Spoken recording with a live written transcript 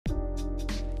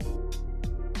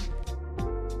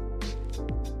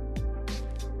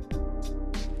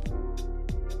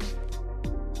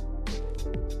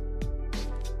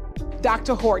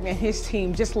Dr. Horton and his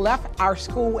team just left our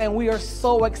school and we are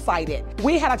so excited.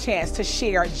 We had a chance to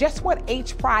share just what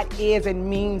H-Pride is and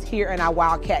means here in our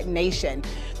Wildcat Nation.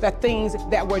 The things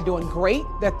that we're doing great,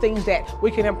 the things that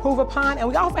we can improve upon, and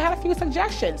we also had a few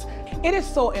suggestions. It is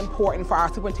so important for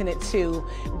our superintendent to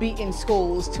be in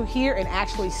schools, to hear and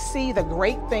actually see the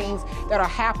great things that are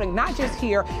happening, not just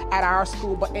here at our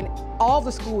school, but in all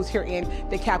the schools here in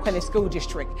the DeKalb County School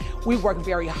District. We work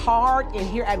very hard, and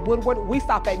here at Woodward, we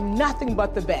stop at nothing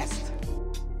but the best.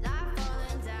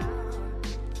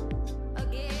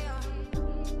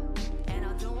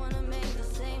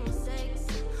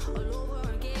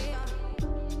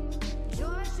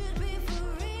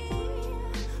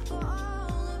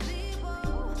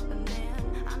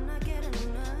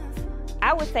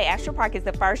 I would say Ashford Park is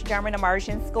the first German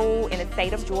immersion school in the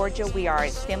state of Georgia. We are a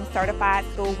STEM certified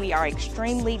school. We are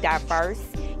extremely diverse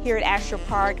here at Ashford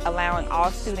Park, allowing all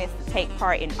students to take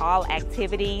part in all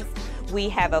activities. We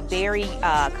have a very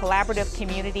collaborative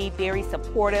community, very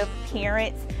supportive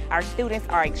parents. Our students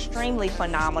are extremely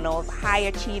phenomenal,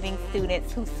 high-achieving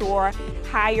students who soar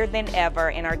higher than ever,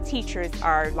 and our teachers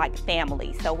are like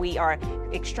family. So we are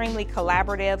extremely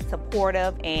collaborative,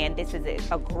 supportive, and this is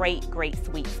a great,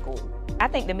 sweet school. I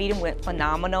think the meeting went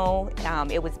phenomenal.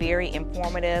 It was very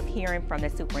informative, hearing from the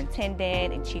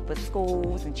superintendent and chief of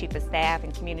schools and chief of staff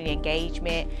and community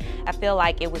engagement. I feel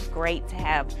like it was great to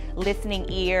have listening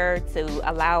ear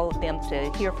to allow them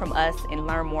to hear from us and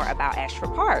learn more about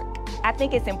Ashford Park. I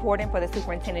think it's important for the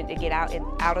superintendent to get out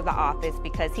of the office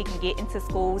because he can get into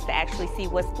schools to actually see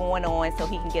what's going on, so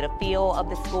he can get a feel of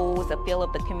the schools, a feel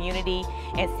of the community,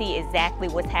 and see exactly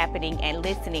what's happening and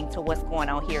listening to what's going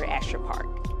on here at Ashford Park.